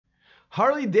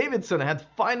Harley-Davidson had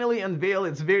finally unveiled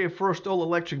its very first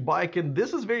all-electric bike, and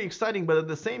this is very exciting, but at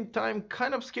the same time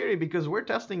kind of scary because we're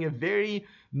testing a very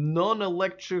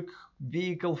non-electric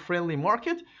vehicle-friendly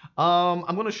market.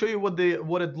 I'm going to show you what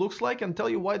it looks like and tell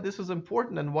you why this is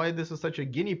important and why this is such a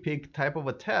guinea pig type of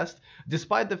a test,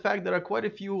 despite the fact there are quite a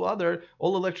few other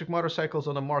all-electric motorcycles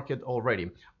on the market already.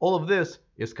 All of this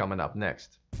is coming up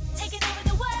next.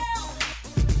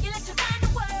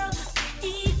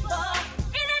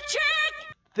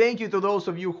 Thank you to those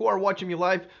of you who are watching me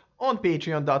live on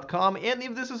patreon.com, and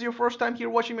if this is your first time here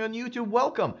watching me on YouTube,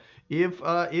 welcome.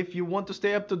 If you want to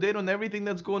stay up to date on everything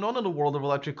that's going on in the world of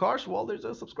electric cars, well, there's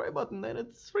a subscribe button and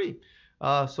it's free.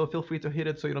 So feel free to hit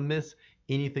it so you don't miss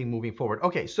anything moving forward.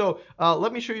 Okay, so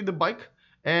let me show you the bike.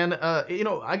 And, you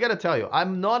know, I gotta tell you,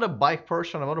 I'm not a bike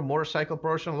person, I'm not a motorcycle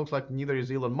person. It looks like neither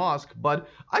is Elon Musk, but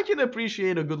I can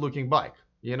appreciate a good looking bike.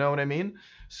 You know what I mean?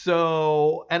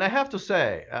 So, and I have to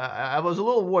say, I was a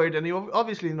little worried, and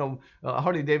obviously, you know,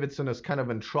 Harley-Davidson is kind of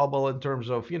in trouble in terms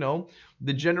of, you know,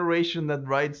 the generation that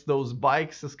rides those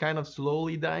bikes is kind of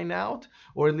slowly dying out,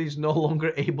 or at least no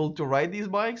longer able to ride these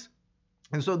bikes.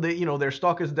 And so they, you know, their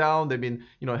stock is down. They've been,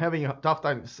 you know, having a tough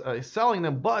time selling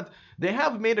them, but they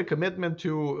have made a commitment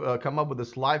to come up with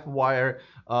this LiveWire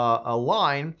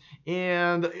line.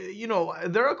 And, you know,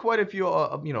 there are quite a few,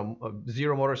 you know,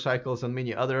 Zero motorcycles and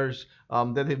many others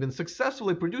that have been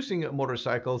successfully producing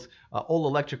motorcycles, all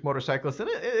electric motorcycles. And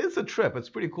it's a trip. It's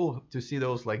pretty cool to see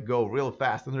those like go real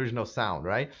fast and there's no sound,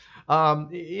 right?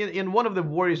 And one of the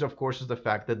worries, of course, is the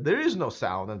fact that there is no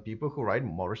sound, and people who ride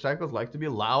motorcycles like to be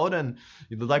loud and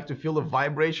you'd like to feel the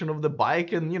vibration of the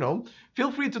bike. And, you know,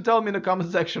 feel free to tell me in the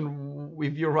comment section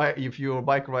if you're a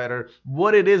bike rider,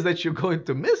 what it is that you're going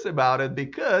to miss about it,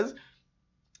 because,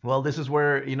 well, this is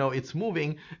where, you know, it's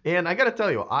moving. And I got to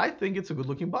tell you, I think it's a good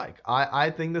looking bike. I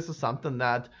think this is something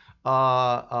that,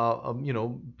 you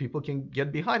know, people can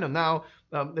get behind on. Now,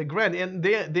 granted, and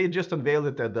they just unveiled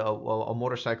it at a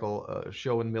motorcycle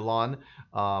show in Milan,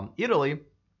 Italy.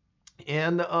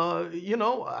 And, you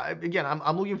know, again,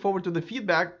 I'm looking forward to the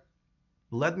feedback.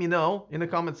 Let me know in the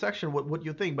comment section what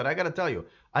you think. But I got to tell you,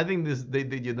 I think they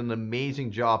did an amazing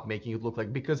job making it look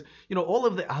like, because, you know, all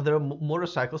of the other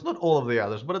motorcycles, not all of the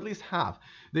others, but at least half,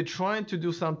 they're trying to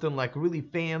do something like really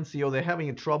fancy, or they're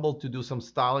having trouble to do some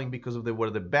styling because of where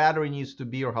the battery needs to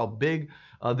be, or how big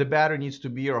the battery needs to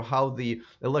be, or how the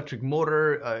electric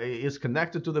motor is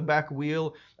connected to the back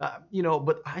wheel. You know,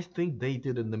 but I think they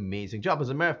did an amazing job. As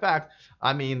a matter of fact,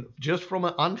 I mean, just from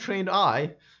an untrained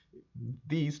eye,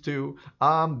 these two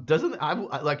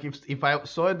like if I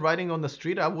saw it riding on the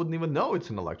street, I wouldn't even know it's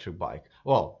an electric bike.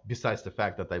 Well, besides the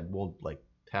fact that I won't like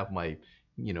have my,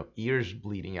 you know, ears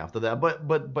bleeding after that,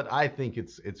 but I think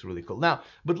it's really cool. Now,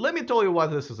 but let me tell you why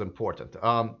this is important.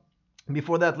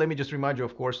 Before that, let me just remind you,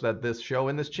 of course, that this show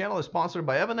and this channel is sponsored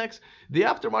by Evanex, the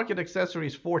aftermarket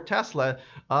accessories for Tesla.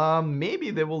 Maybe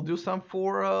they will do some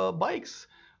for bikes.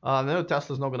 I know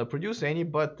Tesla's not going to produce any,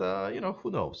 but, you know,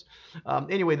 who knows.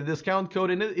 Anyway, the discount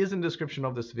code is in the description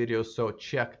of this video, so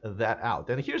check that out.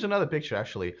 And here's another picture,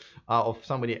 actually, of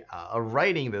somebody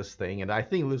riding this thing, and I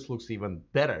think this looks even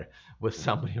better with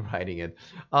somebody riding it.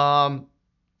 Now,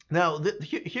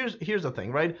 here's the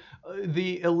thing, right?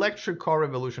 The electric car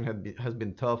revolution has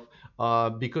been tough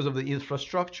because of the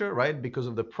infrastructure, right? Because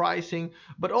of the pricing,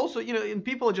 but also, you know, and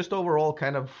people are just overall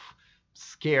kind of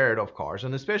scared of cars,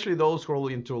 and especially those who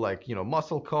are into, like, you know,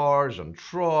 muscle cars and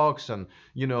trucks and,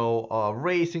 you know,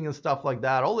 racing and stuff like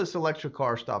that. All this electric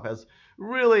car stuff has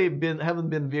really haven't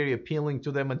been very appealing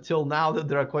to them until now, that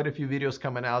there are quite a few videos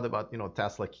coming out about, you know,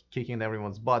 Tesla kicking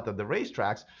everyone's butt at the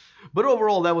racetracks. But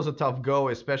overall, that was a tough go,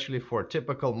 especially for a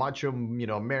typical macho, you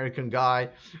know, American guy.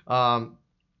 And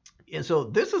so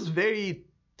this is very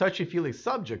touchy-feely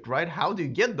subject, right? How do you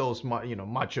get those, you know,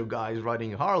 macho guys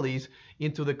riding Harleys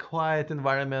into the quiet,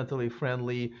 environmentally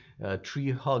friendly,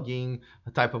 tree-hugging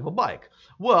type of a bike?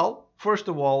 Well, first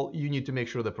of all, you need to make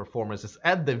sure the performance is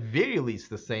at the very least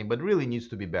the same, but really needs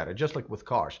to be better, just like with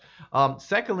cars.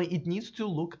 Secondly, it needs to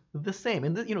look the same.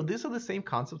 And, you know, these are the same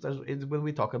concepts as when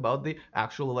we talk about the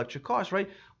actual electric cars, right?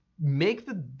 Make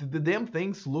the damn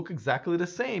things look exactly the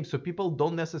same, so people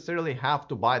don't necessarily have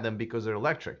to buy them because they're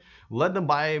electric. Let them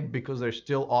buy because they're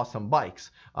still awesome bikes.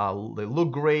 They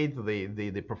look great,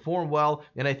 they perform well,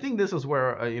 and I think this is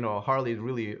where you know, Harley is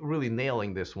really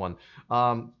nailing this one.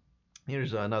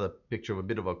 Here's another picture of a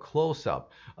bit of a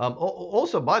close-up.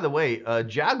 Also, by the way,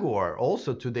 Jaguar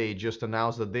also today just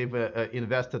announced that they've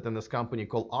invested in this company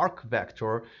called Arc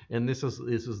Vector, and this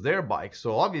is their bike.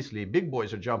 So obviously, big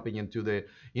boys are jumping into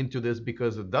this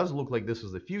because it does look like this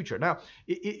is the future. Now,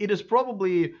 it is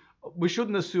probably we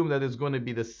shouldn't assume that it's going to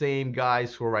be the same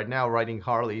guys who are right now riding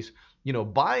Harleys,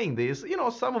 buying these.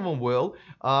 Some of them will,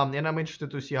 and I'm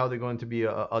interested to see how they're going to be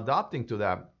adopting to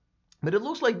that. But it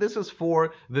looks like this is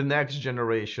for the next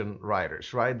generation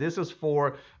riders, right? This is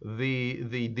for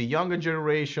the younger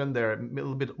generation. They're a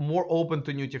little bit more open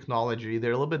to new technology.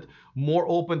 They're a little bit more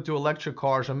open to electric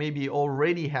cars, or maybe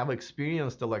already have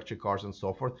experienced electric cars and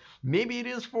so forth. Maybe it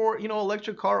is for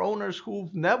electric car owners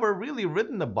who've never really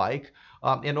ridden a bike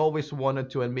and always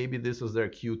wanted to, and maybe this is their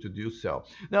cue to do so.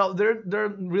 Now,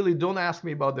 they're really, don't ask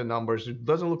me about the numbers. It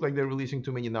doesn't look like they're releasing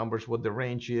too many numbers, what the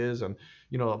range is, and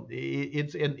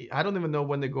and I don't even know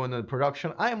when they're going into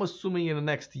production. I am assuming in the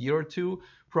next year or two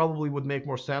probably would make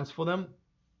more sense for them.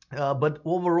 But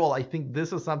overall, I think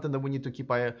this is something that we need to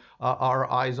keep our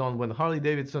eyes on when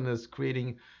Harley-Davidson is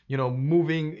creating,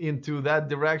 moving into that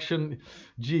direction.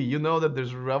 Gee, that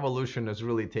there's revolution is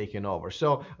really taking over.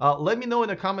 So let me know in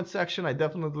the comment section. I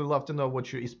definitely love to know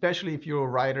what especially if you're a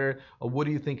rider, what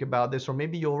do you think about this? Or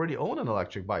maybe you already own an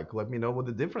electric bike. Let me know what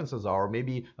the differences are, or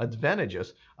maybe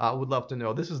advantages. I would love to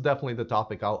know. This is definitely the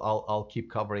topic I'll keep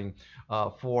covering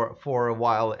for a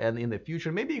while and in the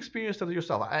future. Maybe experience it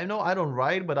yourself. I know I don't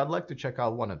ride, but I'd like to check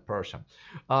out one in person.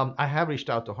 I have reached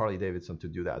out to Harley-Davidson to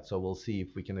do that, so we'll see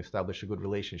if we can establish a good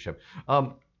relationship.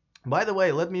 By the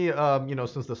way, let me,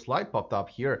 since the slide popped up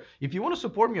here, if you want to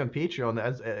support me on Patreon,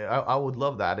 I would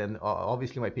love that. And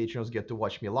obviously my Patreons get to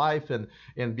watch me live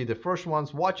and be the first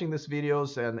ones watching these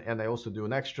videos. And I also do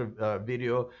an extra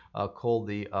video called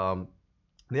the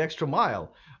extra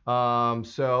mile.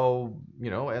 So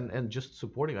and just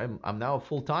supporting. I'm now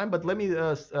full-time, but let me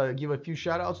give a few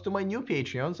shout outs to my new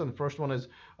Patreons. And the first one is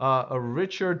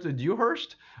Richard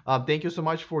Dewhurst. Thank you so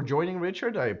much for joining,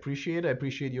 Richard. I appreciate it. I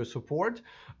appreciate your support.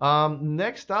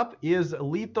 Next up is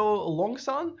Lito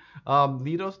Longsan.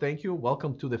 Litos, thank you.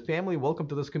 Welcome to the family. Welcome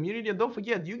to this community. And don't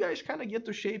forget, you guys kind of get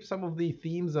to shape some of the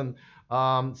themes and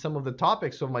some of the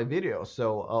topics of my videos.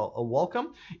 So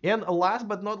welcome. And last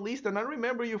but not least, and I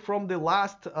remember you from the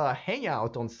last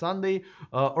hangout on Sunday,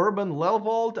 Urban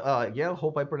Lelvold. Again,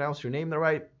 hope I pronounced your name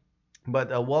right. But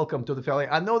welcome to the family.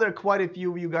 I know there are quite a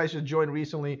few of you guys who joined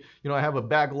recently. I have a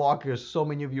backlog. There's so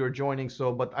many of you are joining.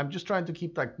 But I'm just trying to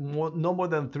keep like no more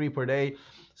than 3 per day.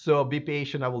 So be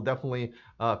patient. I will definitely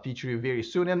feature you very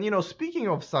soon. And speaking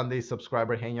of Sunday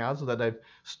subscriber hangouts that I've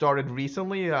started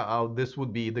recently, this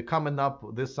would be the coming up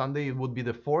this Sunday. It would be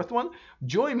the 4th one.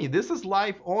 Join me. This is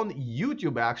live on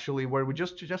YouTube actually, where we're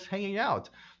just hanging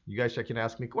out. You guys can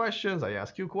ask me questions. I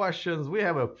ask you questions. We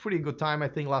have a pretty good time. I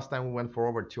think last time we went for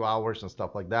over 2 hours and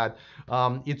stuff like that.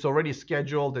 It's already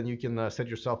scheduled, and you can set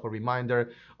yourself a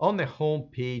reminder on the home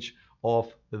page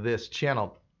of this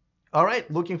channel. All right,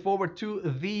 looking forward to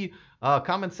the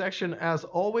comment section as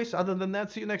always. Other than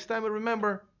that, see you next time, and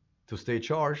remember to stay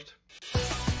charged.